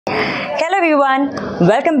Hello everyone,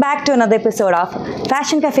 welcome back to another episode of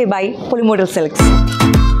Fashion Cafe by Pulimoottil Silks.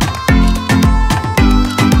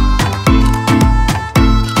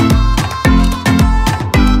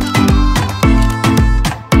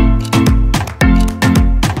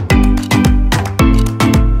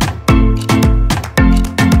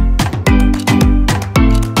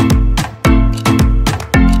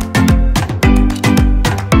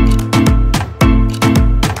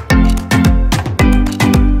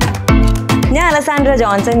 Alasandra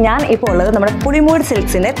Johnson, ഞാൻ ഇപ്പോൾ ഉള്ളത് നമ്മുടെ പുളിമൂട്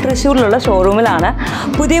സിൽക്സിന്റെ തൃശ്ശൂരിലുള്ള ഷോറൂമിലാണ്.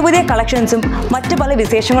 പുതിയ കളക്ഷൻസും മറ്റു പല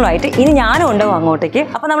വിശേഷങ്ങളുമായിട്ട് ഇനി ഞാനും ഉണ്ടാവും അങ്ങോട്ടേക്ക്.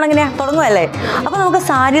 അപ്പോൾ നമ്മളെങ്ങനെ തുടങ്ങുമല്ലേ? അപ്പോൾ നമുക്ക്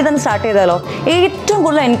സാരി തന്നെ സ്റ്റാർട്ട് ചെയ്താലോ. ഏറ്റവും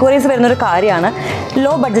കൂടുതൽ എൻക്വയറീസ് വരുന്നൊരു കാര്യമാണ്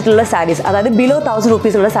ലോ ബഡ്ജറ്റിലുള്ള സാരീസ്, അതായത് ബിലോ 1000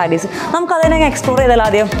 rupees ഉള്ള സാരീസ്. നമുക്ക് അതിനെ എക്സ്പ്ലോർ ചെയ്താലോ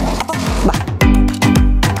ആദ്യം.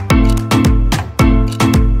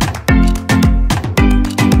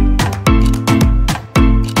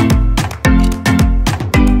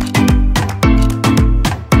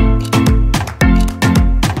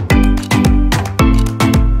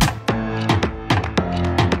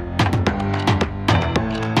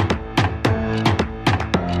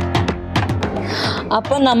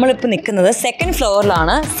 അപ്പോൾ നമ്മളിപ്പോൾ നിൽക്കുന്നത് സെക്കൻഡ്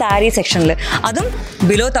ഫ്ലോറിലാണ് സാരി സെക്ഷനിൽ, അതും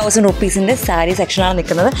ബിലോ 1000 rupeesൻ്റെ സാരി സെക്ഷനിലാണ്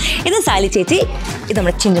നിൽക്കുന്നത്. ഇത് സാലി ചേച്ചി, ഇത്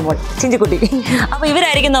നമ്മുടെ ചിഞ്ചുകുട്ടി. അപ്പോൾ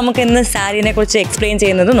ഇവരായിരിക്കും നമുക്ക് ഇന്ന് സാരീനെ കുറിച്ച് എക്സ്പ്ലെയിൻ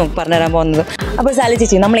ചെയ്യുന്നതും നമുക്ക് പറഞ്ഞുതരാൻ പോകുന്നത്. അപ്പോൾ സാലി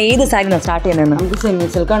ചേച്ചി, നമ്മൾ ഏത് സാരിയാണ് സ്റ്റാർട്ട് ചെയ്യുന്നത്? നമുക്ക് സെമി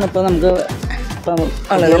സിൽക്കാണ് ഇപ്പോൾ നമുക്ക്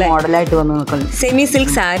മോഡലായിട്ട് വന്ന് നോക്കുന്നത്. സെമി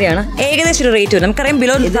സിൽക്ക് സാരിയാണ്. ഏകദേശം ഒരു റേറ്റ് വരും, നമുക്കറിയാം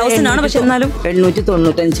ബിലോ 1000 ആണ്, പക്ഷെ എന്നാലും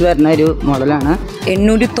 895 വരുന്ന ഒരു മോഡലാണ്.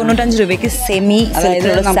 895 രൂപയ്ക്ക് സെമി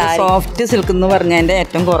സോഫ്റ്റ് സിൽക്ക് എന്ന് പറഞ്ഞതിൻ്റെ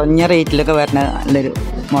ഏറ്റവും കുറഞ്ഞ റേറ്റിലൊക്കെ വരുന്ന നല്ലൊരു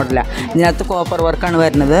മോഡലാണ്. ഇതിനകത്ത് കോപ്പർ വർക്കാണ്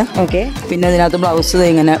വരുന്നത്. ഓക്കെ. പിന്നെ ഇതിനകത്ത് ബ്ലൗസ്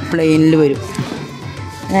ഇങ്ങനെ പ്ലെയിനിൽ വരും,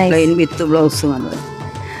 പ്ലെയിൻ വിത്ത് ബ്ലൗസ് വന്നത്.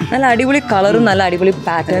 നല്ല അടിപൊളി കളറും നല്ല അടിപൊളി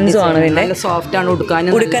പാറ്റേൺസും ആണ് ഇതിൻ്റെ. നല്ല സോഫ്റ്റ് ആണ്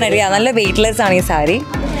ഉടുക്കാനറിയാം. നല്ല വെയിറ്റ്ലെസ് ആണ് ഈ സാരി.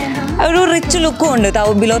 ഒരു റിച്ച് ലുക്കും ഉണ്ട്.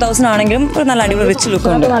 ബിലോ 1000 ആണെങ്കിലും ഒരു നല്ല അടിപൊളി റിച്ച്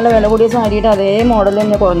ലുക്കും ഉണ്ട്. നല്ല വില കൂടിയ സാരിയുടെ അതേ മോഡൽ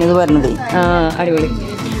തന്നെ കുറഞ്ഞത് വരുന്നത്. അടിപൊളി.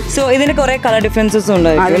 സോ ഇതിന് കുറേ കളർ ഡിഫറൻസസും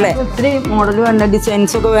ഉണ്ടായിരിക്കും അല്ലേ? ഒത്തിരി മോഡൽ വരുന്ന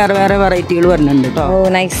ഡിസൈൻസ് ഒക്കെ വേറെ വെറൈറ്റികൾ വരുന്നുണ്ട് കേട്ടോ. ഓ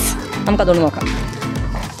നൈസ്, നമുക്കതുകൊണ്ട് നോക്കാം.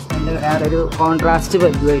 വേറൊരു കോൺട്രാസ്റ്റ്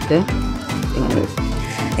പറ്റുമായിട്ട്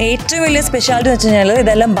ഏറ്റവും വലിയ സ്പെഷ്യാലിറ്റി എന്ന് വെച്ച് കഴിഞ്ഞാൽ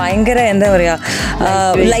ഇതെല്ലാം ഭയങ്കര എന്താ പറയുക,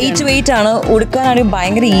 ലൈറ്റ് വെയിറ്റ് ആണ്. ഉടുക്കാനാണെങ്കിൽ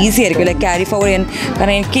ഭയങ്കര ഈസി ആയിരിക്കും, ലൈക്ക് ക്യാരി ഫോർവേഡ് ചെയ്യാൻ.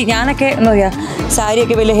 കാരണം ഞാനൊക്കെ എന്താ പറയുക,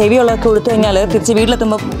 സാരിയൊക്കെ വലിയ ഹെവി ഉള്ളതൊക്കെ കൊടുത്തു കഴിഞ്ഞാൽ തിരിച്ച്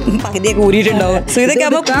വീട്ടിലെത്തുമ്പോൾ പകുതിയൊക്കെ ഊരിയിട്ടുണ്ടാവും. സോ ഇതൊക്കെ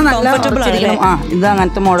ആകുമ്പോൾ കംഫർട്ടബിൾ ആണ്. ഇത്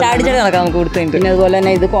അങ്ങനത്തെ മോഡൽ ചാടി നടക്കാം നമുക്ക് കൊടുത്തു കഴിഞ്ഞിട്ട്. പിന്നെ അതുപോലെ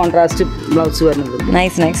തന്നെ ഇത് കോൺട്രാസ്റ്റ് ബ്ലൗസ് വരുന്നത്.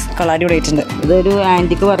 നൈസ് കളർ അടിപൊളിയായിട്ടുണ്ട്. ഇതൊരു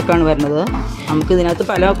ആൻറ്റിക്ക് വർക്കാണ് വരുന്നത്. നമുക്ക് ഇതിനകത്ത്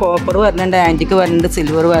പല കോപ്പർ വരുന്നുണ്ട്, ആൻറ്റിക്ക് വരുന്നുണ്ട്,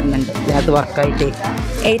 സിൽവർ വരുന്നുണ്ട് ഇതിനകത്ത് വർക്കായിട്ട്.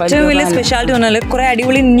 ഏറ്റവും വലിയ സ്പെഷ്യാലിറ്റി പറഞ്ഞാൽ കുറേ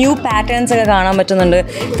അടിപൊളി ന്യൂ പാറ്റേൺസ് ഒക്കെ കാണാൻ പറ്റുന്നുണ്ട്.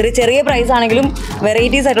 ഇത്ര ചെറിയ പ്രൈസ് ആണെങ്കിലും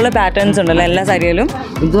വെറൈറ്റീസ് ആയിട്ടുള്ള പാറ്റേൺസ് ഉണ്ടല്ലോ എല്ലാ സാരിയിലും.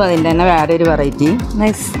 ഇതും അതിൻ്റെ തന്നെ വേറെ ഒരു വെറൈറ്റി.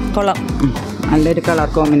 നൈസ്, കൊള്ളാം. നല്ലൊരു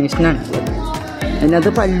കളർ കോമ്പിനേഷനാണ്.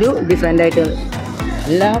 ഇതിനകത്ത് പല്ലു ഡിഫറെൻ്റ് ആയിട്ട്,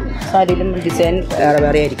 എല്ലാ സാരിയിലും ഡിസൈൻ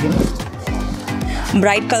വേറെ ആയിരിക്കും.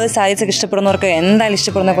 ബ്രൈറ്റ് കളർ സാരീസ് ഒക്കെ ഇഷ്ടപ്പെടുന്നവർക്ക് എന്തായാലും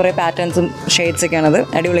ഇഷ്ടപ്പെടുന്ന കുറേ പാറ്റേൺസും ഷെയ്ഡ്സ് ഒക്കെയാണത്.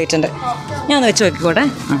 അടിപൊളിയായിട്ടുണ്ട്. ഞാൻ ഒന്ന് വെച്ച് നോക്കിക്കോട്ടെ.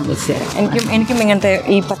 എനിക്കും ഇങ്ങനത്തെ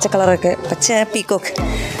ഈ പച്ച കളറൊക്കെ, പച്ച പീക്കോക്ക്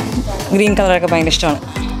ഗ്രീൻ കളറൊക്കെ ഭയങ്കര ഇഷ്ടമാണ്.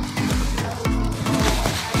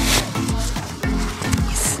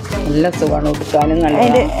 നല്ല സുഖമാണ് ഉടുക്കാനും.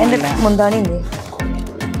 എൻ്റെ മുന്താണി ഉണ്ട്,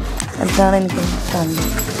 അതാണ് എനിക്ക്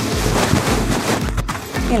കാണുന്നത്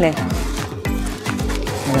അല്ലേ?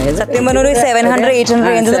 സത്യം പറഞ്ഞ ഒരു 700-800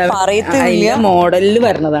 റേഞ്ചിൽ പറയത്തില്ല. മോഡലിൽ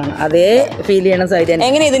വരുന്നതാണ്, അതേ ഫീൽ ചെയ്യണ സാരി.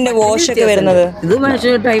 എങ്ങനെ ഇതിന്റെ വാഷ് ഒക്കെ വരുന്നത്? ഇത്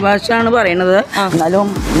വാഷ് ഡ്രൈ വാഷാണ് പറയണത്, എന്നാലും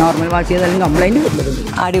നോർമൽ വാഷ് ചെയ്താലും കംപ്ലൈന്റ് വരുന്നത്.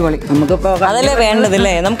 അടിപൊളി. നമുക്കിപ്പോൾ അതല്ലേ വേണ്ടത്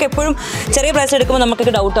അല്ലേ? നമുക്ക് എപ്പോഴും ചെറിയ പ്രൈസ് എടുക്കുമ്പോൾ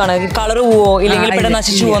നമുക്കൊക്കെ ഡൗട്ടാണ്, കളർ പോവോ ഇല്ലെങ്കിൽ പെട്ടെന്ന്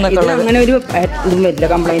നശിച്ചു പോകുന്നൊക്കെ ഉള്ളത്. അങ്ങനെ ഒരു ഇതും വരില്ല,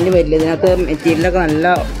 കംപ്ലൈന്റ് വരില്ല. ഇതിനകത്ത് മെറ്റീരിയലൊക്കെ നല്ല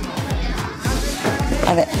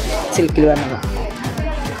അതെ സിൽക്കിൽ വരുന്നതാണ്.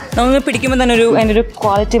 നമ്മൾ പിടിക്കുമ്പോൾ തന്നെ അതിൻ്റെ ഒരു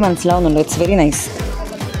ക്വാളിറ്റി മനസ്സിലാവുന്നുണ്ട്. It's very nice.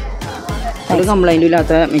 ഒരു കംപ്ലൈൻറ്റും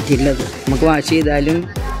ഇല്ലാത്ത മെറ്റീരിയൽ അത്. നമുക്ക് വാഷ് ചെയ്താലും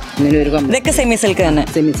ഇങ്ങനെ ഒരു ഇതൊക്കെ സെമി സിൽക്ക് തന്നെ.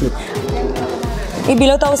 Semi silk. ഈ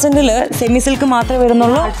ബിലോ 1000 സെമി സിൽക്ക് മാത്രമേ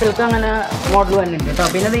വരുന്നുള്ളൂ. സിൽക്ക് അങ്ങനെ മോഡൽ വരുന്നുണ്ട് കേട്ടോ.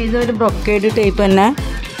 പിന്നെ ഇതൊരു ബ്രൊക്കേഡ് ടൈപ്പ് തന്നെ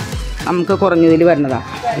നമുക്ക് കുറഞ്ഞതിൽ വരുന്നതാണ്.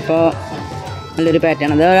 ഇപ്പോൾ നല്ലൊരു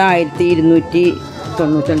പാറ്റേൺ. അത്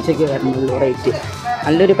 1295 വരുന്നുള്ളൂ റേറ്റ്.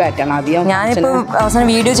 നല്ലൊരു പാറ്റേൺ. അധികം ഞാനിപ്പോൾ അവസാനം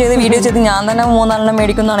വീഡിയോ ചെയ്ത് ഞാൻ തന്നെ 3-4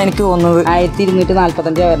 മേടിക്കുന്നതാണ് എനിക്ക് തോന്നുന്നത്.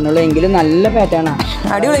 1245 വരുന്നുള്ളൂ, എങ്കിലും നല്ല പാറ്റേണാണ്.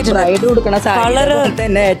 അടിപൊളിയായിട്ട് കൊടുക്കണ കളർ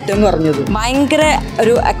തന്നെ ഏറ്റവും കുറഞ്ഞത്. ഭയങ്കര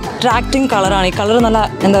ഒരു അട്രാക്റ്റിംഗ് കളറാണ് ഈ കളർ. നല്ല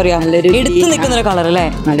എന്താ പറയുക, നല്ലൊരു എടുത്ത് നിൽക്കുന്നൊരു കളർ അല്ലേ?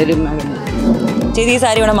 നല്ലൊരു ചെയ്ത് ഈ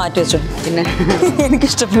സാരി ഇവിടെ മാറ്റി വെച്ചു. പിന്നെ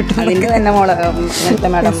എനിക്കിഷ്ടപ്പെട്ടു. അതിൻ്റെ തന്നെ ഇങ്ങനത്തെ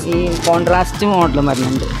മാഡം ഈ കോൺട്രാസ്റ്റ് മോഡലും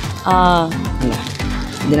വരുന്നുണ്ട്. ആ,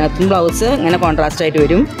 ഇതിനകത്തും ബ്ലൗസ് ഇങ്ങനെ കോൺട്രാസ്റ്റ് ആയിട്ട്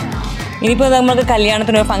വരും. ഇനിയിപ്പോൾ നമുക്ക്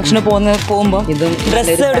കല്യാണത്തിന് ഫംഗ്ഷന് പോകുമ്പോൾ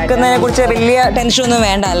ഡ്രസ്സ് എടുക്കുന്നതിനെ കുറിച്ച് വലിയ ടെൻഷൻ ഒന്നും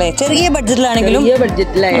വേണ്ട അല്ലേ? ചെറിയ ബഡ്ജറ്റിലാണെങ്കിലും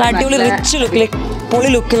അടിപൊളി റിച്ച് ലുക്കിൽ പൊളി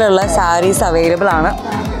ലുക്കിലുള്ള സാരീസ് അവൈലബിൾ ആണ്.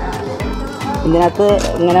 ഇതിനകത്ത്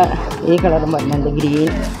ഇങ്ങനെ ഈ കളറും വരുന്നുണ്ട്, ഗ്രീൻ.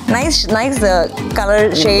 നൈസ് കളർ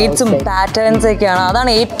ഷെയ്ഡ്സും പാറ്റേൺസ് ഒക്കെയാണ്.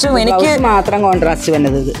 അതാണ് ഏറ്റവും എനിക്ക് മാത്രം കോൺട്രാസ്റ്റ്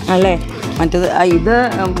വരുന്നത് ഇത് അല്ലേ. മറ്റേത് ഇത്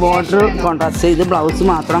ബോർഡർ കോൺട്രാസ്റ്റ്, ഇത് ബ്ലൗസ്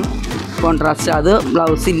മാത്രം കോൺട്രാസ്റ്റ്, അത്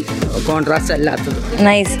ബ്ലൗസിൽ കോൺട്രാസ്റ്റ് അല്ലാത്തത്.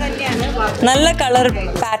 നൈസ്. നല്ല കളർ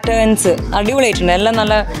പാറ്റേൺസ് അടിപൊളിയായിട്ടുണ്ട്. എല്ലാം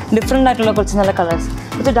നല്ല ഡിഫറെൻ്റ് ആയിട്ടുള്ള കുറച്ച് നല്ല കളേഴ്സ്.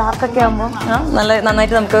 കുറച്ച് ഡാർക്കൊക്കെ ആകുമ്പോൾ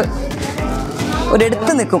നന്നായിട്ട് നമുക്ക്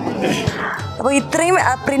ഒരെടുത്ത് നിൽക്കും. അപ്പോൾ ഇത്രയും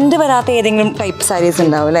പ്രിന്റ് വരാത്ത ഏതെങ്കിലും ടൈപ്പ് സാരീസ്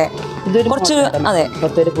ഉണ്ടാവും അല്ലേ? ഇതൊരു കുറച്ച് അതെ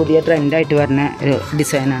ഇപ്പോഴത്തെ ഒരു പുതിയ ട്രെൻഡായിട്ട് വരുന്ന ഒരു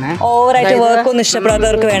ഡിസൈനാണ്. ഓവറായിട്ട് വർക്ക് ഒന്നും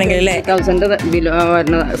ഇഷ്ടപ്പെടാത്തവർക്ക് വേണമെങ്കിൽ അല്ലേ? 1000 ബിലോ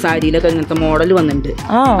വരുന്ന സാരിയിലൊക്കെ ഇങ്ങനത്തെ മോഡൽ വന്നിട്ടുണ്ട്.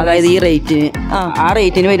 അതായത് ഈ റേറ്റിന് ആ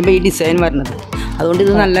റേറ്റിന് വരുമ്പോൾ ഈ ഡിസൈൻ വരുന്നത്. അതുകൊണ്ട്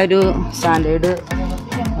ഇത് നല്ലൊരു സ്റ്റാൻഡേർഡ്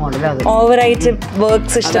മോഡലാണ്. ഓവറായിട്ട്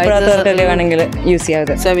വർക്ക്സ് ഇഷ്ടപ്പെടാത്തവർക്കല്ലേ വേണമെങ്കിൽ യൂസ്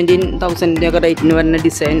ചെയ്യാതെ 17,000 ഒക്കെ റേറ്റിന് വരുന്ന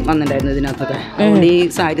ഡിസൈൻ വന്നിട്ടുണ്ടായിരുന്നു ഇതിനകത്തൊക്കെ. അതുകൊണ്ട് ഈ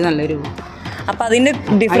സാരി നല്ലൊരു അപ്പൊ അതിന്റെ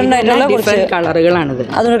ഡിഫറെന്റ് ആയിട്ടുള്ള കുറച്ച് കളറുകളാണിത്.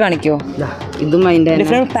 അതൊന്ന് കാണിക്കോ? ഇതും അതിന്റെ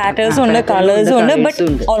ഡിഫറെന്റ് പാറ്റേൺസും ഉണ്ട്, കളേഴ്സും ഉണ്ട്, ബട്ട്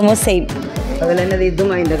ഓൾമോസ്റ്റ് സെയിം. അതുപോലെ തന്നെ ഇതും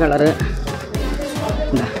അതിന്റെ കളറ്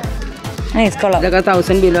ഇതൊക്കെ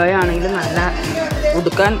 1000 ബിലോ ആണെങ്കിൽ നല്ല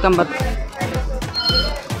ഉടുക്കാൻ കമ്പത്ത്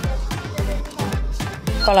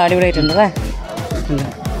കൊള്ളാം, അടിപൊളിയായിട്ടുണ്ട് അല്ലേ?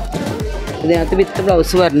 ഇതിനകത്ത് വിത്ത്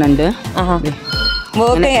ബ്ലൗസ് വരുന്നുണ്ട്.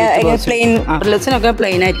 ഡ്രസ്സിനൊക്കെ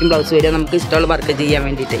പ്ലെയിൻ ആയിരിക്കും ബ്ലൗസ് വരിക, നമുക്ക് ഇഷ്ടമുള്ള വർക്ക് ചെയ്യാൻ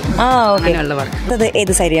വേണ്ടിയിട്ട്. അങ്ങനെയുള്ള വർക്ക്.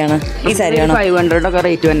 ഏത് സാരിയാണ്? ഈ സാരിയാണ് 500 ഒക്കെ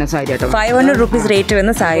റേറ്റ് വരുന്ന സാരി കേട്ടോ. 500 rupees റേറ്റ്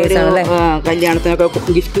വരുന്ന സാരീസ് ആണല്ലേ? കല്യാണത്തിനൊക്കെ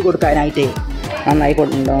ഗിഫ്റ്റ് കൊടുക്കാനായിട്ട് നന്നായി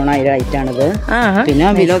കൊണ്ടുപോകണ ഐറ്റാണിത്.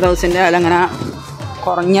 പിന്നെ ബിലോ 1000 അങ്ങനെ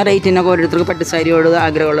കുറഞ്ഞ റേറ്റിനൊക്കെ ഓരോരുത്തർക്ക് പട്ടുസാരിയോട്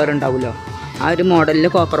ആഗ്രഹമുള്ളവരുണ്ടാവുമല്ലോ. ആ ഒരു മോഡലിൽ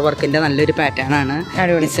കോപ്പർ വർക്കിന്റെ നല്ലൊരു പാറ്റേൺ ആണ്,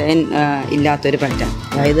 ഡിസൈൻ ഇല്ലാത്തൊരു പാറ്റേൺ.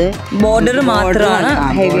 അതായത് ബോർഡർ മാത്രമാണ്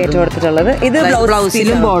ഹെവി ആയിട്ട് കൊടുത്തിട്ടുള്ളത്. ഇത്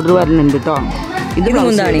ബ്ലൗസിലും ബോർഡർ വരുന്നുണ്ട് കേട്ടോ. ഇത്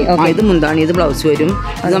മുന്താണി, ഇത് ബ്ലൗസ് വരും.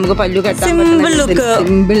 അത് നമുക്ക് പല്ലു കെട്ടാൻ സിമ്പിൾ ലുക്ക്,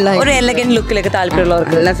 ഒരു എലഗന്റ് ലുക്കിലൊക്കെ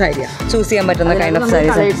താല്പര്യമുള്ളവർക്ക് നല്ല സാരിയാണ് ചൂസ് ചെയ്യാൻ പറ്റുന്ന കൈൻഡ് ഓഫ്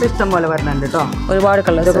സാരീസ് ഇഷ്ടം പോലെ വരുന്നുണ്ട് കേട്ടോ. ഒരുപാട്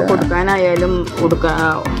കളേഴ്സ് കൊടുക്കാനായാലും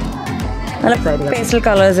നല്ല പേസ്റ്റൽ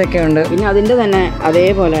കളേഴ്സ് ഒക്കെ ഉണ്ട്. പിന്നെ അതിന്റെ തന്നെ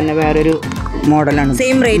അതേപോലെ തന്നെ വേറൊരു മോഡലാണ്.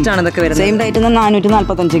 സെയിം റേറ്റ് ആണ് ഇതൊക്കെ വരുന്നത്. സെയിം റേറ്റ്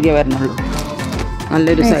 445 വരുന്നുള്ളൂ.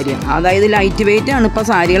 നല്ലൊരു സാരിയാണ്. അതായത് ലൈറ്റ് വെയിറ്റ് ആണ്. ഇപ്പോൾ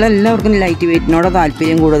സാരികളെല്ലാവർക്കും ലൈറ്റ് വെയിറ്റിനോട്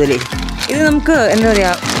താല്പര്യം കൂടുതലേ. ഇത് നമുക്ക് എന്താ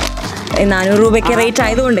പറയാ 400 രൂപയ്ക്ക് റേറ്റ്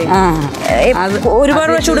ആയതുകൊണ്ട് ഒരുപാട്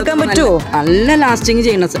പ്രാവശ്യം കൊടുക്കാൻ പറ്റുമോ? നല്ല ലാസ്റ്റിങ്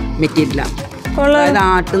ചെയ്യുന്ന മെറ്റീരിയലാണ്. അതായത്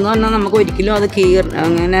ആട്ടെന്ന് പറഞ്ഞാൽ നമുക്ക് ഒരിക്കലും അത്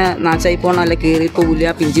അങ്ങനെ നാശമായി പോകണം, അല്ല കീറി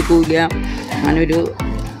പോവില്ല, പിഞ്ചി പോവില്ല, അങ്ങനെ ഒരു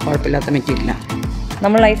കുഴപ്പമില്ലാത്ത മെറ്റീരിയലാണ്.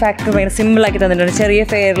 നമ്മൾ ലൈഫ് ഫാക്ടറി ഭയങ്കര സിമ്പിൾ ആക്കി തന്നിട്ടുണ്ട്. ചെറിയ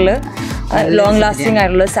ഫെയറിൽ ലോങ് ലാസ്റ്റിംഗ്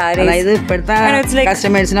ആയിട്ടുള്ള സാരി. അതായത് ഇപ്പോഴത്തെ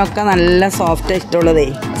കസ്റ്റമേഴ്സിനൊക്കെ നല്ല സോഫ്റ്റ് ഇഷ്ടമുള്ളതേ.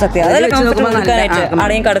 സത്യം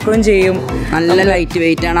അടയും കടക്കുകയും ചെയ്യും. നല്ല ലൈറ്റ്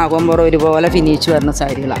വെയിറ്റ് ആണ്, ആകുമ്പോൾ ഒരുപോലെ ഫിനിഷ് വരുന്ന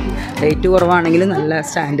സാരികളാണ്. റേറ്റ് കുറവാണെങ്കിലും നല്ല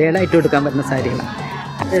സ്റ്റാൻഡേർഡ് ആയിട്ട് എടുക്കാൻ പറ്റുന്ന സാരികളാണ്.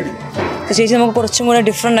 ചേച്ചി നമുക്ക് കുറച്ചും കൂടെ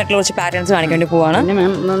ഡിഫറെൻ്റ് ആയിട്ടുള്ള കുറച്ച് പാറ്റേൺസ് കാണിക്കാൻ വേണ്ടി പോവാണ്. പിന്നെ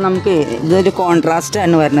മാം നമുക്ക് ഇതൊരു കോൺട്രാസ്റ്റ്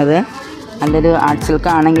ആണ് വരുന്നത്. നല്ലൊരു ആർട്ട്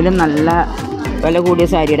സിൽക്ക് ആണെങ്കിലും നല്ല വില കൂടിയ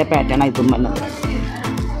സാരിയുടെ പാറ്റേൺ ഇതും വന്നത്.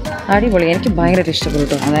 അടിപൊളി, എനിക്ക് ഭയങ്കരമായിട്ട്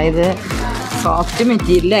ഇഷ്ടപ്പെട്ടു. അതായത് സോഫ്റ്റ്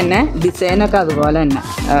മെറ്റീരിയൽ തന്നെ, ഡിസൈനൊക്കെ അതുപോലെ തന്നെ.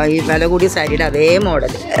 ഈ വില കൂടിയ സാരിയുടെ അതേ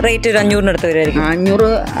മോഡൽ. റേറ്റ് ഒരു 500 അടുത്ത് വരുമായിരിക്കും.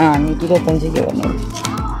 525 വന്നോളൂ.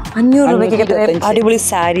 500 രൂപയ്ക്ക് അടിപൊളി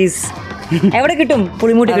സാരീസ് എവിടെ കിട്ടും?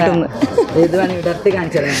 പുളിമൂട്ടി കിട്ടും. ഇത് വേണം ഇടർത്തി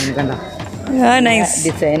കാണിച്ചത് കണ്ടോ. നൈസ്.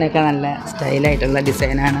 ഡിസൈനൊക്കെ നല്ല സ്റ്റൈലായിട്ടുള്ള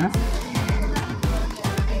ഡിസൈനാണ്.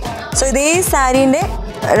 സോ ഇതേ സാരീൻ്റെ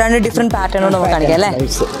 2 ഡിഫറെൻറ്റ് പാറ്റേണോട് നമുക്ക് കാണിക്കാം അല്ലേ?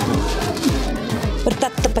 ഒരു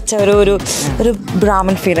തത്തപ്പച്ച ഒരു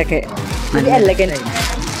ബ്രാഹ്മൺ ഫീലൊക്കെ, എലഗന്റ്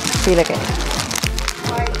ഫീലൊക്കെ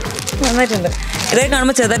നന്നായിട്ടുണ്ട്. ഇതൊക്കെ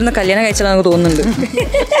കാണുമ്പോൾ ചെറുതായിരുന്നു കല്യാണം കഴിച്ചാൽ നമുക്ക് തോന്നുന്നുണ്ട്.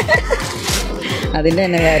 അതിൻ്റെ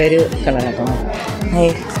തന്നെ വേറൊരു കളറാട്ടോ,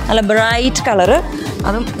 നല്ല ബ്രൈറ്റ് കളറ്,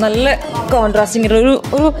 അതും നല്ല കോൺട്രാസ്റ്റിംഗ്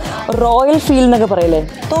ഒരു റോയൽ ഫീൽ എന്നൊക്കെ പറയില്ലേ,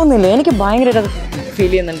 തോന്നുന്നില്ലേ? എനിക്ക് ഭയങ്കരമായിട്ട്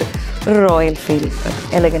ഫീൽ ചെയ്യുന്നുണ്ട്. ഒരു റോയൽ ഫീൽ,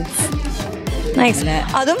 എലഗൻസ്, നൈസ്.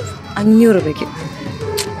 അതും 500 രൂപയ്ക്ക്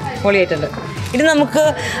പൊളിയായിട്ടുണ്ട്. ഇത് നമുക്ക്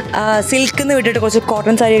സിൽക്കിൽ നിന്ന് വിട്ടിട്ട് കുറച്ച്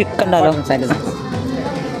കോട്ടൺ സാരി കണ്ടാലോ?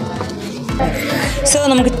 സോ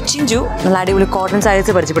നമുക്ക് ചിഞ്ചു നല്ല അടിപൊളി കോട്ടൺ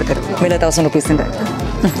സാരീസ് പരിചയപ്പെടുത്തരും. വില 1000 റുപ്പീസിൻ്റെ.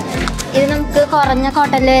 ഇത് നമുക്ക് കുറഞ്ഞ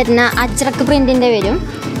കോട്ടണിൽ വരുന്ന അജ്രക്ക് പ്രിന്റിന്റെ വരും.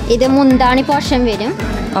 ഇത് മുന്താണി പോർഷൻ വരും.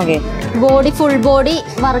 ഓക്കെ. ബോഡി ഫുൾ ബോഡി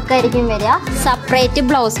വർക്കായിരിക്കും വരിക. സെപ്പറേറ്റ്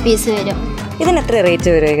ബ്ലൗസ് പീസ് വരും. ഇതിന് എത്ര റേറ്റ്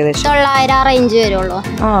വരും? ഏകദേശം 900 റേഞ്ച് വരുള്ളൂ.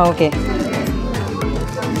 ഓക്കെ,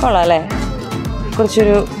 കൊള്ളാം അല്ലേ?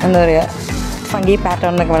 കുറച്ചൊരു എന്താ പറയുക ഫങ്കി പാറ്റേൺ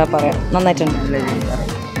എന്നൊക്കെ വേണം പറയാം. നന്നായിട്ടുണ്ട്.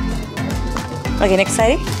 Okay, next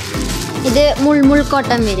sari. ഇത് മുൾമുൾ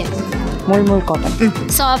കോട്ടൺ വരും. മുൾമുൾ കോട്ടൺ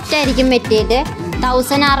സോഫ്റ്റ് ആയിരിക്കും മെറ്റീരിയൽ.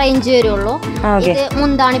 1000 ആ റേഞ്ച് വരുള്ളൂ. ഇത്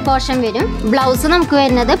മുന്താണി പോർഷൻ വരും. ബ്ലൗസ് നമുക്ക്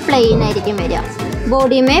വരുന്നത് പ്ലെയിൻ ആയിരിക്കും വരിക.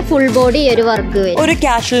 ബോഡിമേ ഫുൾ ബോഡി ഒരു വർക്ക് വരും. ഒരു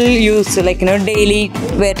casual use like daily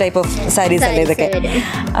wear type of saris അല്ലേ ഇതൊക്കെ?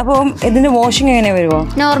 അപ്പം ഇതിന്റെ വാഷിംഗ് എങ്ങനെ വരുമോ?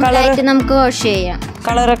 നോർമലായിട്ട് നമുക്ക് വാഷ് ചെയ്യാം.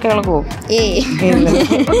 കളറൊക്കെ പോകും?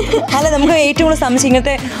 അല്ല, നമുക്ക് ഏറ്റവും കൂടുതൽ സംശയം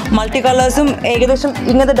ഇങ്ങനത്തെ മൾട്ടി കളേഴ്സും ഏകദേശം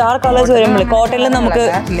ഇങ്ങനത്തെ ഡാർക്ക് കളേഴ്സ് വരുമ്പോൾ കോട്ടണിൽ നമുക്ക്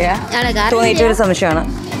തോന്നിയിട്ട് ഒരു സംശയമാണ്.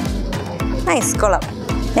 നൈസ്, കൊള്ളാം.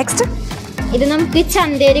 നെക്സ്റ്റ് ഇത് നമുക്ക്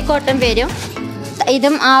ചന്തേരി കോട്ടൺ വരും.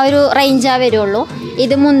 ഇതും ആ ഒരു റേഞ്ചാ വരുള്ളൂ.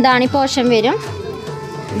 ഇത് മുന്താണി പോർഷൻ വരും.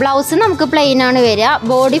 ബ്ലൗസ് നമുക്ക് പ്ലെയിൻ ആണ് വരിക.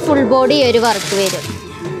 ബോഡി ഫുൾ ബോഡി ഒരു വർക്ക് വരും.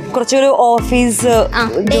 കുറച്ചൊരു ഓഫീസ്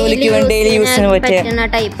ജോലിക്ക് ഡെയിലി യൂസിന് പറ്റുന്ന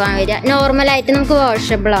ടൈപ്പാണ് വരിക. നോർമലായിട്ട് നമുക്ക്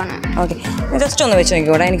വാഷബിൾ ആണ്. ഓക്കെ, ജസ്റ്റ് ഒന്ന് വെച്ച്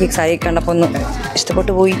നോക്കിക്കൂടെ? എനിക്ക് സാരി കണ്ടപ്പോൾ ഒന്ന്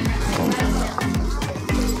ഇഷ്ടപ്പെട്ടു പോയി.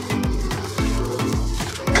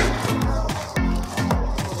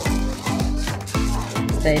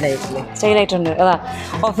 സ്റ്റൈലായിട്ടുണ്ട്. അതാ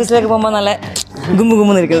ഓഫീസിലേക്ക് പോകുമ്പോൾ നല്ല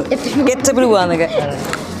ഗുമ്മിരിക്കുന്നത് ഗെറ്റപ്പിൽ പോകാന്നൊക്കെ.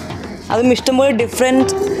 അതും ഇഷ്ടംപോലെ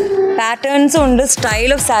ഡിഫറെൻറ്റ് പാറ്റേൺസും ഉണ്ട്. സ്റ്റൈൽ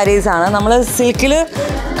ഓഫ് സാരീസ് ആണ്. നമ്മൾ സിൽക്കിൽ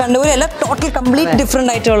കണ്ടുപോലെ അല്ല, ടോട്ടൽ കംപ്ലീറ്റ്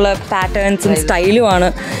ഡിഫറെൻ്റ് ആയിട്ടുള്ള പാറ്റേൺസും സ്റ്റൈലുമാണ്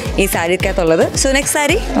ഈ സാരിക്കകത്തുള്ളത്. സോ നെക്സ്റ്റ്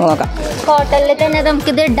സാരി നോക്കാം. കോട്ടണിൽ തന്നെ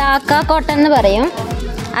നമുക്കിത് ഡാക്ക കോട്ടൺ എന്ന് പറയും.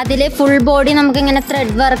 അതിൽ ഫുൾ ബോഡി നമുക്കിങ്ങനെ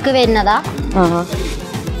ത്രെഡ് വർക്ക് വരുന്നതാ.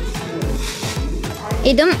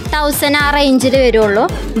 ഇതും 1000 ആ റേഞ്ചിൽ വരുള്ളൂ.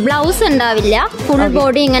 ബ്ലൗസ് ഉണ്ടാവില്ല, ഫുൾ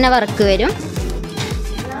ബോഡി ഇങ്ങനെ വർക്ക് വരും.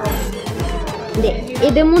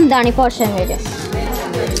 ഇത് മുന്താണി പോർഷൻ വരും.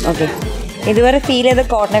 ഓക്കെ, ഇതുവരെ ഫീൽ ചെയ്ത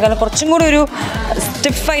കോട്ടണേക്കാളും കുറച്ചും കൂടി ഒരു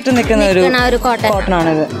സ്റ്റിഫായിട്ട് നിൽക്കുന്ന ഒരു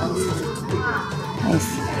കോട്ടണാണിത്.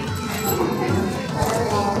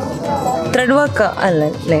 ത്രെഡ് വർക്ക്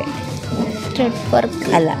അല്ലേ? ത്രെഡ് വർക്ക്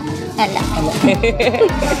അല്ല,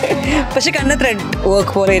 പക്ഷെ കണ്ട ത്രെഡ്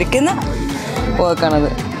വർക്ക് പോലെ ഇരിക്കുന്ന വർക്കാണത്.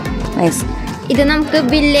 നൈസ്. ഇത് നമുക്ക്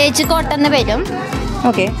വില്ലേജ് കോട്ടൺ വരും.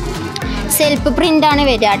 ഓക്കെ, സെൽഫ് പ്രിന്റ് ആണ്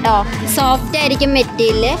വരിക കേട്ടോ. സോഫ്റ്റ് ആയിരിക്കും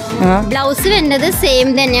മെറ്റീരിയൽ. ബ്ലൗസ് വരുന്നത് സെയിം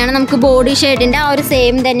തന്നെയാണ്. നമുക്ക് ബോഡി ഷെയ്ഡിന്റെ ആ ഒരു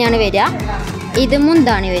സെയിം തന്നെയാണ് വരിക. ഇത്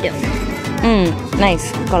മുന്താണി വരും. നൈസ്,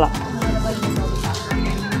 കൊള്ളാം.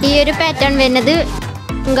 ഈ ഒരു പാറ്റേൺ വരുന്നത്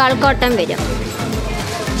ബംഗാൾ കോട്ടൺ വരും.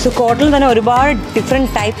 സോ കോട്ടണിൽ തന്നെ ഒരുപാട്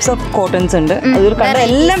ഡിഫറെന്റ് ടൈപ്സ് ഓഫ് കോട്ടൺസ് ഉണ്ട്. അതൊരു കണ്ട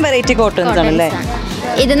എല്ലാം വെറൈറ്റി കോട്ടൺസ് ആണല്ലേ?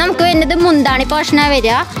 ഇത് നമുക്ക് വരുന്നത് മുന്താണി പോർഷനാ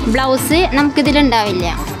വരിക. ബ്ലൗസ് നമുക്കിതിലുണ്ടാവില്ല.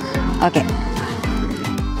 ഓക്കെ,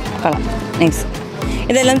 കൊള്ളാം. നൈസ്.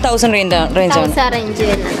 ഇതെല്ലാം 1000 റേഞ്ച്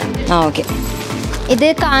വരുന്നത്. ഓക്കെ. ഇത്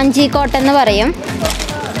കാഞ്ചി കോട്ടൺ എന്ന് പറയും.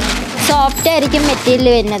 സോഫ്റ്റ് ആയിരിക്കും മെറ്റീരിയൽ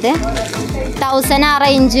വരുന്നത്. 1000 ആ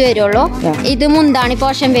റേഞ്ച് വരുള്ളൂ. ഇത് മുന്താണി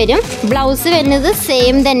പോർഷൻ വരും. ബ്ലൗസ് വരുന്നത്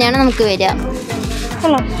സെയിം തന്നെയാണ് നമുക്ക് വരിക.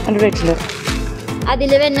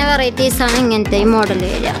 അതിൽ വരുന്ന വെറൈറ്റീസ് ആണ് ഇങ്ങനത്തെ ഈ മോഡൽ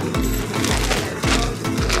വരിക.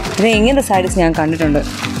 ഇങ്ങനത്തെ സാരീസ് ഞാൻ കണ്ടിട്ടുണ്ട്.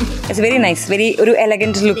 ഇറ്റ്സ് വെരി നൈസ്, വെരി ഒരു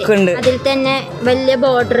എലഗന്റ് ലുക്ക് ഉണ്ട്. അതിൽ തന്നെ വലിയ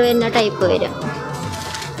ബോർഡർ വരുന്ന ടൈപ്പ് വരും.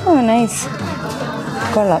 ഓ നൈസ്,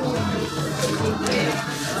 കൊള്ളാം.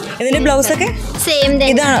 ഇതിന്റെ ബ്ലൗസ് ഒക്കെ സെയിം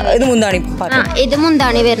ഇതാണ്. ഇത് മുന്താണി? ഇത്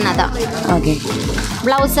മുന്താണി വരുന്നതാ. ഓക്കെ.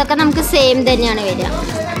 ബ്ലൗസ് ഒക്കെ നമുക്ക് സെയിം തന്നെയാണ് വരിക.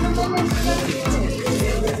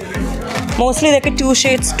 മോസ്റ്റ്ലി ഇതൊക്കെ 2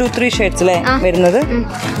 shades 2-3 shades അല്ലേ വരുന്നത്?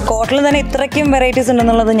 കോട്ടണിൽ തന്നെ ഇത്രയ്ക്കും വെറൈറ്റീസ്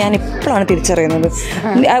ഉണ്ടെന്നുള്ളത് ഞാൻ ഇപ്പോഴാണ് തിരിച്ചറിയുന്നത്.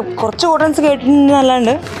 കുറച്ച് കോട്ടൺസ്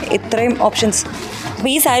കേട്ടിട്ടുണ്ടല്ലാണ്ട് ഇത്രയും ഓപ്ഷൻസ്. അപ്പോൾ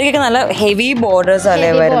ഈ സാരിക്കൊക്കെ നല്ല ഹെവി ബോർഡേഴ്സ് അല്ലേ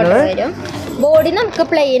വരുന്നത്? ബോഡി നമുക്ക്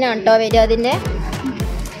പ്ലെയിൻ ആണ് കേട്ടോ വരിക. അതിന്റെ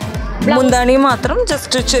മുന്താണി മാത്രം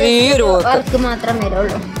ജസ്റ്റ് ചെറിയൊരു വർക്ക് മാത്രം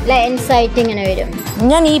വരുള്ളൂ. ലൈൻസ് ആയിട്ട് ഇങ്ങനെ വരും.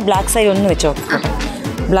 ഞാൻ ഈ ബ്ലാക്ക് സാരി ഒന്ന് വെച്ചോ.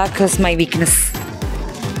 Black is my weakness.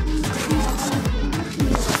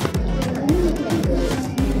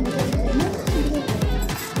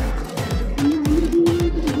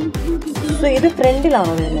 ഇത്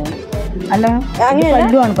ഫ്രണ്ടിലാണോ വരുന്നത്? അല്ല,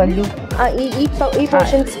 അങ്ങനെയാണ്. പല്ലു ഈ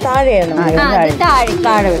പോർഷൻസ് താഴെയാണോ?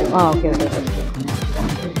 താഴെ വരും. Okay okay.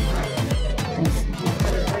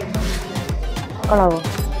 കൊള്ളാവോ?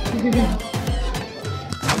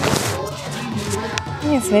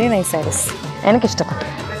 Yes, very nice saris. എനിക്കിഷ്ടപ്പെട്ടു.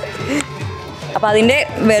 അപ്പം അതിൻ്റെ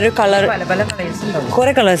വേറൊരു കളർ,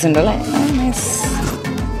 കുറേ കളേഴ്സ് ഉണ്ടല്ലേ?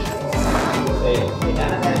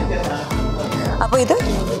 അപ്പോൾ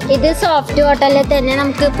ഇത് സോഫ്റ്റ് കോട്ടണിൽ തന്നെ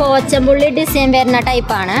നമുക്ക് പോച്ചമ്പുള്ളി ഡിസൈൻ വരുന്ന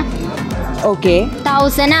ടൈപ്പാണ്. ഓക്കെ.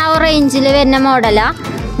 1000 ആ റേഞ്ചിൽ വരുന്ന മോഡലാ.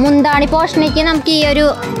 മുന്താണി പോർഷനിലേക്ക് നമുക്ക് ഈ ഒരു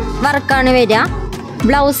വർക്കാണ് വരിക.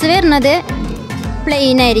 ബ്ലൗസ് വരുന്നത്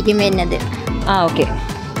പ്ലെയിൻ ആയിരിക്കും വരുന്നത്. ഓക്കെ.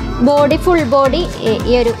 ബോഡി ഫുൾ ബോഡി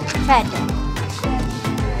ഈ ഒരു പാറ്റേൺ.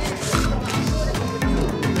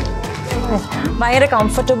 ഭയങ്കര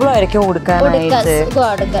കംഫർട്ടബിൾ ആയിരിക്കും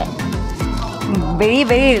കൊടുക്കാനായിട്ട്. വെരി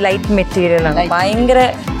വെരി ലൈറ്റ് മെറ്റീരിയൽ ആണ്. ഭയങ്കര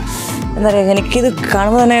എന്താ പറയുക, എനിക്കിത്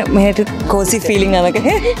കാണുമ്പോൾ തന്നെ മെയിനായിട്ട് കോസി ഫീലിംഗ്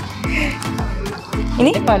അതൊക്കെ.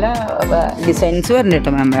 ഇനി പല ഡിസൈൻസ് വരുന്നുണ്ട്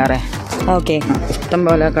കേട്ടോ മാം. വേറെ ഓക്കെ, ഇഷ്ടം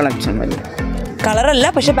പോലെ കളക്ഷൻ വരും. കളറല്ല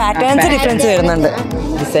പക്ഷെ പാറ്റേൺസ് ഡിഫറൻസ് വരുന്നുണ്ട്.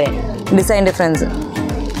 ഡിസൈൻ ഡിഫറൻസ്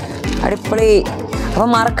അടിപൊളി. അപ്പോൾ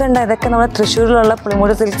മറക്കണ്ട, ഇതൊക്കെ നമ്മുടെ തൃശ്ശൂരിലുള്ള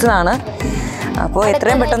പുളിമൂട് സിൽക്സിലാണ്. അപ്പോൾ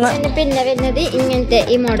എത്രയും പെട്ടെന്ന് പിന്നെ വരുന്നത് ഇങ്ങനത്തെ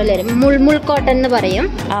ഈ മോഡൽ വരും, മുൾമുൾ കോട്ടൺ എന്ന് പറയും.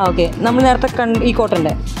 ഓക്കെ, നമ്മൾ നേരത്തെ ഈ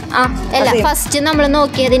കോട്ടൻ്റെ അല്ല, ഫസ്റ്റ് നമ്മൾ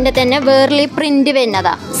നോക്കിയതിന്റെ തന്നെ വേർലി പ്രിന്റ്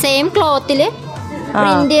വരുന്നതാ. സെയിം ക്ലോത്തിൽ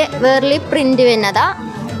പ്രിന്റ് വേർലി പ്രിന്റ് വരുന്നതാ.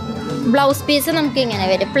 ബ്ലൗസ് പീസ് നമുക്ക് ഇങ്ങനെ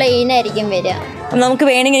വരും, പ്ലെയിൻ ആയിരിക്കും വരിക. നമുക്ക്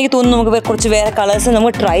വേണമെങ്കിൽ എനിക്ക് തോന്നുന്നു നമുക്ക് കുറച്ച് വേറെ കളേഴ്സ്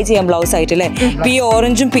നമുക്ക് ട്രൈ ചെയ്യാം ബ്ലൗസ് ആയിട്ട് അല്ലേ. ഇപ്പോൾ ഈ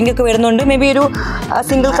ഓറഞ്ചും പിങ്ക് ഒക്കെ വരുന്നുണ്ട്. മേ ബി ഒരു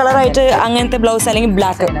സിംഗിൾ കളറായിട്ട് അങ്ങനത്തെ ബ്ലൗസ് അല്ലെങ്കിൽ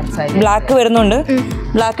ബ്ലാക്ക് വരുന്നുണ്ട്.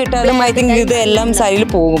 ബ്ലാക്ക് ഇട്ടാലും ഐ തിങ്ക് ഇത് എല്ലാം സാരിയിൽ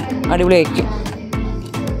പോകും, അടിപൊളിയായിരിക്കും.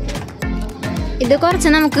 ഇത് കുറച്ച്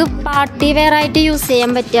നമുക്ക് പാർട്ടി വെയർ ആയിട്ട് യൂസ്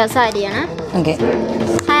ചെയ്യാൻ പറ്റിയ സാരിയാണ്. ഓക്കെ,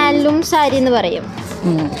 ഹാൻഡ്ലൂം സാരി എന്ന് പറയും.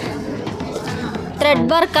 ത്രെഡ്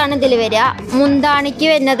വർക്കാണ് ഇതിൽ വരിക. മുന്താണിക്ക്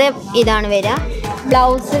വരുന്നത് ഇതാണ് വരിക.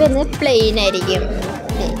 ബ്ലൗസ് വരുന്നത് പ്ലെയിൻ ആയിരിക്കും.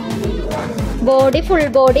 ബോഡി ഫുൾ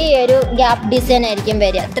ബോഡി ഒരു ഗ്യാപ്പ് ഡിസൈൻ ആയിരിക്കും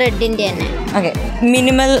വരിക, ത്രെഡിൻ്റെ തന്നെ. ഓക്കെ,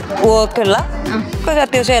 മിനിമൽ വർക്കുള്ള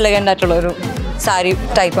അത്യാവശ്യം എലഗൻ്റ് ആയിട്ടുള്ള ഒരു സാരി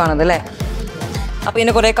ടൈപ്പാണത് അല്ലേ. അപ്പോൾ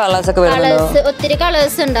ഇതിന് കുറേ കളേഴ്സൊക്കെ വരുന്നുണ്ടോ? ഒത്തിരി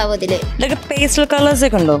കളേഴ്സ് ഉണ്ടാവും ഇതിൽ. ഇതൊക്കെ പേസ്റ്റൽ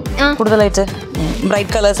കളേഴ്സൊക്കെ ഉണ്ടോ കൂടുതലായിട്ട്?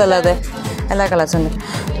 ബ്രൈറ്റ് കളേഴ്സ് അല്ലാതെ എല്ലാ കളേഴ്സും ഉണ്ട്.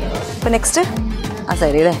 അപ്പോൾ നെക്സ്റ്റ് ആ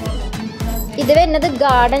സാരി അല്ലേ. ഇത് വരുന്നത്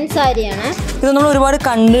ഗാർഡൻ സാരിയാണ്. ഇത് നമ്മൾ ഒരുപാട്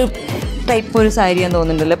കണ്ട് ടൈപ്പ് ഒരു സാരിയാന്ന്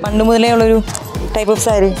തോന്നുന്നുണ്ടല്ലേ, പണ്ട് മുതലേ ഉള്ളൊരു ടൈപ്പ് ഓഫ്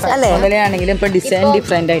സാരി അല്ലേ. മുതലാണെങ്കിലും ഇപ്പോൾ ഡിസൈൻ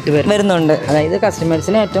ഡിഫറെൻ്റ് ആയിട്ട് വരുന്നുണ്ട്. അതായത്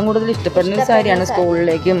കസ്റ്റമേഴ്സിന് ഏറ്റവും കൂടുതൽ ഇഷ്ടപ്പെടുന്ന ഒരു സാരിയാണ്,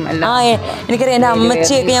 സ്കൂളിലേക്കും എല്ലാം. എനിക്കറിയാം, എൻ്റെ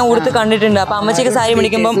അമ്മച്ചിയൊക്കെ ഞാൻ ഉടുത്ത് കണ്ടിട്ടുണ്ട്. അപ്പോൾ അമ്മച്ചിയൊക്കെ സാരി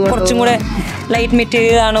മേടിക്കുമ്പോൾ കുറച്ചും കൂടെ ലൈറ്റ്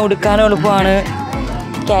മെറ്റീരിയൽ ആണ്, ഉടുക്കാനും എളുപ്പമാണ്,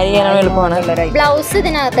 ക്യാരി ചെയ്യാനും എളുപ്പമാണ്. ബ്ലൗസ്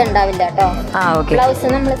ഇതിനകത്ത് ഉണ്ടാവില്ല കേട്ടോ. ഓക്കെ,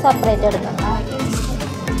 ബ്ലൗസ് നമ്മൾ സെപ്പറേറ്റ് എടുക്കാം.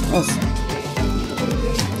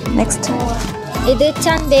 നെക്സ്റ്റ് ഇത്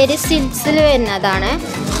ചന്തേരി സിൽക്സിൽ വരുന്നതാണ്.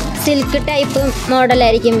 സിൽക്ക് ടൈപ്പ്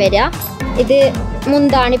മോഡലായിരിക്കും വരിക. ഇത്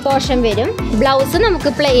മുന്താണി പോർഷൻ വരും. ബ്ലൗസ് നമുക്ക്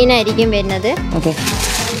പ്ലെയിൻ ആയിരിക്കും വരുന്നത്. ഓക്കെ,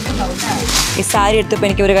 ഈ സാരി എടുത്തപ്പോൾ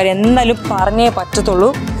എനിക്ക് ഒരു കാര്യം എന്തായാലും പറഞ്ഞേ പറ്റത്തുള്ളൂ.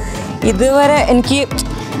 ഇതുവരെ എനിക്ക്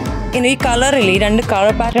ഈ കളറില്ലേ, ഈ രണ്ട്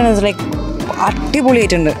കളർ പാറ്റേൺസ് ലൈക്ക്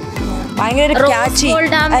അടിപൊളിയായിട്ടുണ്ട്. ഭയങ്കര ക്യാച്ചി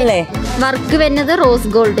അല്ലേ. വർക്ക് വരുന്നത് റോസ്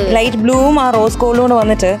ഗോൾഡ്, ലൈറ്റ് ബ്ലൂവും ആ റോസ് ഗോൾഡും കൂടെ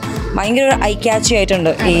വന്നിട്ട് ഭയങ്കര ഐ ക്യാച്ചി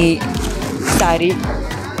ആയിട്ടുണ്ട് ഈ സാരി.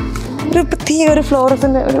 ഒരു പ്രത്യേക ഒരു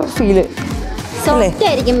ഫ്ലോറസിൻ്റെ ഒരു ഫീല്. സോഫ്റ്റ്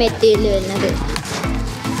ആയിരിക്കും മെറ്റീരിയൽ വരുന്നത്.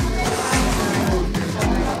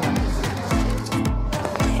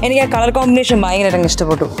 എനിക്ക് ആ കളർ കോമ്പിനേഷൻ ഭയങ്കരമായിട്ട്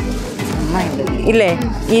ഇഷ്ടപ്പെട്ടു ഇല്ലേ.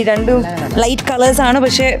 ഈ രണ്ടും ലൈറ്റ് കളേഴ്സാണ്,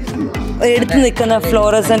 പക്ഷേ എടുത്ത് നിൽക്കുന്ന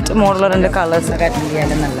ഫ്ലോറസൻറ്റ് മോഡലുണ്ട് കളേഴ്സ്.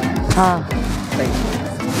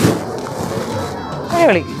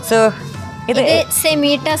 അടിപൊളി. സോ ഇത്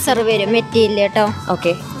സെമി ടസർ വരും മെറ്റീരിയൽ കേട്ടോ.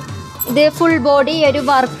 ഓക്കെ, ഇത് ഫുൾ ബോഡി ഒരു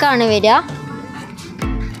വർക്കാണ് വരിക.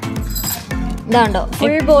 ഇതാണ്ടോ,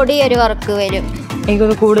 ഫുൾ ബോഡി ഒരു വർക്ക് വരും.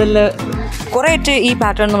 എനിക്കൊന്ന് കൂടുതൽ കുറേ ഈ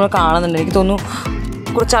പാറ്റേൺ നമ്മൾ കാണുന്നുണ്ട്. എനിക്ക് തോന്നുന്നു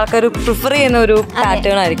കുറച്ച് ആൾക്കാർ പ്രിഫർ ചെയ്യുന്ന ഒരു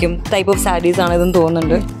പാറ്റേൺ ആയിരിക്കും, ടൈപ്പ് ഓഫ് സാരീസ് ആണ് ഇതെന്ന്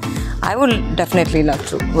തോന്നുന്നുണ്ട്. I will definitely love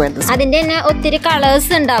to wear this. അതിൻ്റെ തന്നെ ഒത്തിരി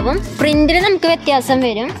കളേഴ്സ് ഉണ്ടാവും. പ്രിന്റിൽ നമുക്ക് വ്യത്യാസം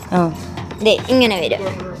വരും. ഇങ്ങനെ വരും.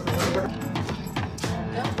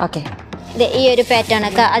 ഓക്കെ, ഈ ഒരു പാറ്റേൺ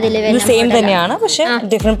ഒക്കെ അതിൽ സെയിം തന്നെയാണ്, പക്ഷെ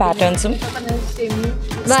ഡിഫറെന്റ് പാറ്റേൺസും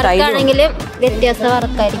വർക്കാണെങ്കിലും വ്യത്യസ്ത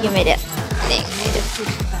വർക്കായിരിക്കും വരിക.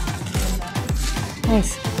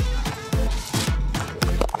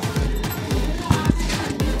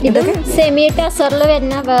 ഇത് സെമി ടസറിൽ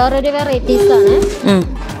വരുന്ന വേറൊരു വെറൈറ്റീസ് ആണ്.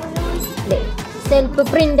 സെൽഫ്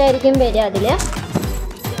പ്രിന്റ് ആയിരിക്കും വരിക. അതില്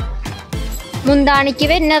മുന്താണിക്ക്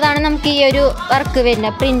വരുന്നതാണ് നമുക്ക് ഈ ഒരു വർക്ക് വരുന്ന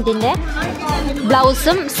പ്രിന്റിന്റെ.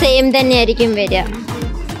 ബ്ലൗസും സെയിം തന്നെയായിരിക്കും വരിക.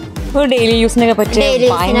 ഒരു ഡെയിലി യൂസിനൊക്കെ പറ്റിയ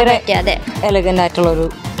ഭയങ്കര എലഗൻ്റ് ആയിട്ടുള്ള ഒരു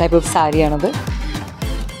ടൈപ്പ് ഓഫ് സാരിയാണത്.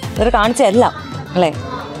 ഇതൊരു കാണിച്ചതല്ല അല്ലേ.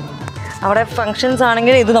 അവിടെ ഫങ്ഷൻസ്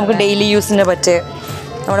ആണെങ്കിൽ ഇത് നമുക്ക് ഡെയിലി യൂസിന് പറ്റിയ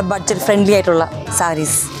നമ്മുടെ ബഡ്ജറ്റ് ഫ്രണ്ട്ലി ആയിട്ടുള്ള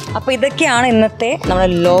സാരീസ്. അപ്പോൾ ഇതൊക്കെയാണ് ഇന്നത്തെ നമ്മുടെ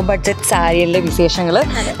ലോ ബഡ്ജറ്റ് സാരിയിലെ വിശേഷങ്ങൾ.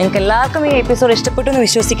 നിങ്ങൾക്ക് എല്ലാവർക്കും ഈ എപ്പിസോഡ് ഇഷ്ടപ്പെട്ടു എന്ന്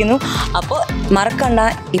വിശ്വസിക്കുന്നു. അപ്പോൾ മറക്കണ്ട,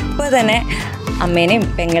 ഇപ്പോൾ തന്നെ അമ്മേനെയും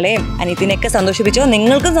പെങ്ങളെയും അനിയത്തിനെയൊക്കെ സന്തോഷിപ്പിച്ചോ.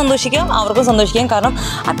 നിങ്ങൾക്കും സന്തോഷിക്കാം, അവർക്കും സന്തോഷിക്കാം. കാരണം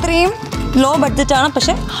അത്രയും ലോ ബഡ്ജറ്റാണ്,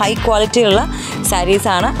 പക്ഷേ ഹൈ ക്വാളിറ്റിയുള്ള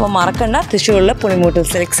സാരീസാണ്. അപ്പോൾ മറക്കണ്ട, തൃശ്ശൂരിലെ പുളിമൂട്ടിൽ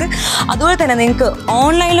സിൽക്സ്. അതുപോലെ തന്നെ നിങ്ങൾക്ക്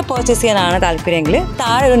ഓൺലൈനിൽ പർച്ചേസ് ചെയ്യാനാണ് താല്പര്യമെങ്കിൽ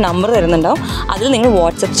താഴെ ഒരു നമ്പർ തരുന്നുണ്ടാവും. അതിൽ നിങ്ങൾ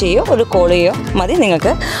വാട്സപ്പ് ചെയ്യുകയോ ഒരു കോൾ ചെയ്യുകയോ മതി,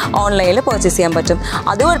 നിങ്ങൾക്ക് ഓൺലൈനിൽ പർച്ചേസ് ചെയ്യാൻ പറ്റും.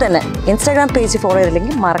 അതുപോലെ തന്നെ ഇൻസ്റ്റാഗ്രാം പേജ് ഫോളോ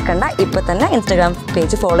ചെയ്തില്ലെങ്കിൽ മറക്കണ്ട, ഇപ്പോൾ തന്നെ ഇൻസ്റ്റാഗ്രാം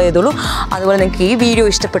പേജ് ഫോളോ ചെയ്തോളൂ. അതുപോലെ നിങ്ങൾക്ക് ഈ വീഡിയോ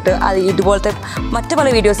ഇഷ്ടപ്പെട്ട് അത് ഇതുപോലത്തെ മറ്റു പല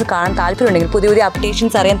വീഡിയോസ് കാണാൻ താല്പര്യമുണ്ടെങ്കിൽ, പുതിയ പുതിയ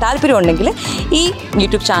അപ്ഡേഷൻസ് അറിയാൻ താല്പര്യമുണ്ടെങ്കിൽ ഈ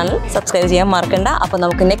യൂട്യൂബ് ചാനൽ സബ്സ്ക്രൈബ് ചെയ്യാൻ മറക്കണ്ട. അപ്പോൾ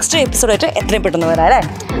നമുക്ക് നെക്സ്റ്റ് എപ്പിസോഡായിട്ട് എത്രയും പെട്ടെന്ന് വരാം അല്ലേ.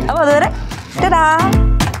 അപ്പോൾ അതുവരെ ടാ.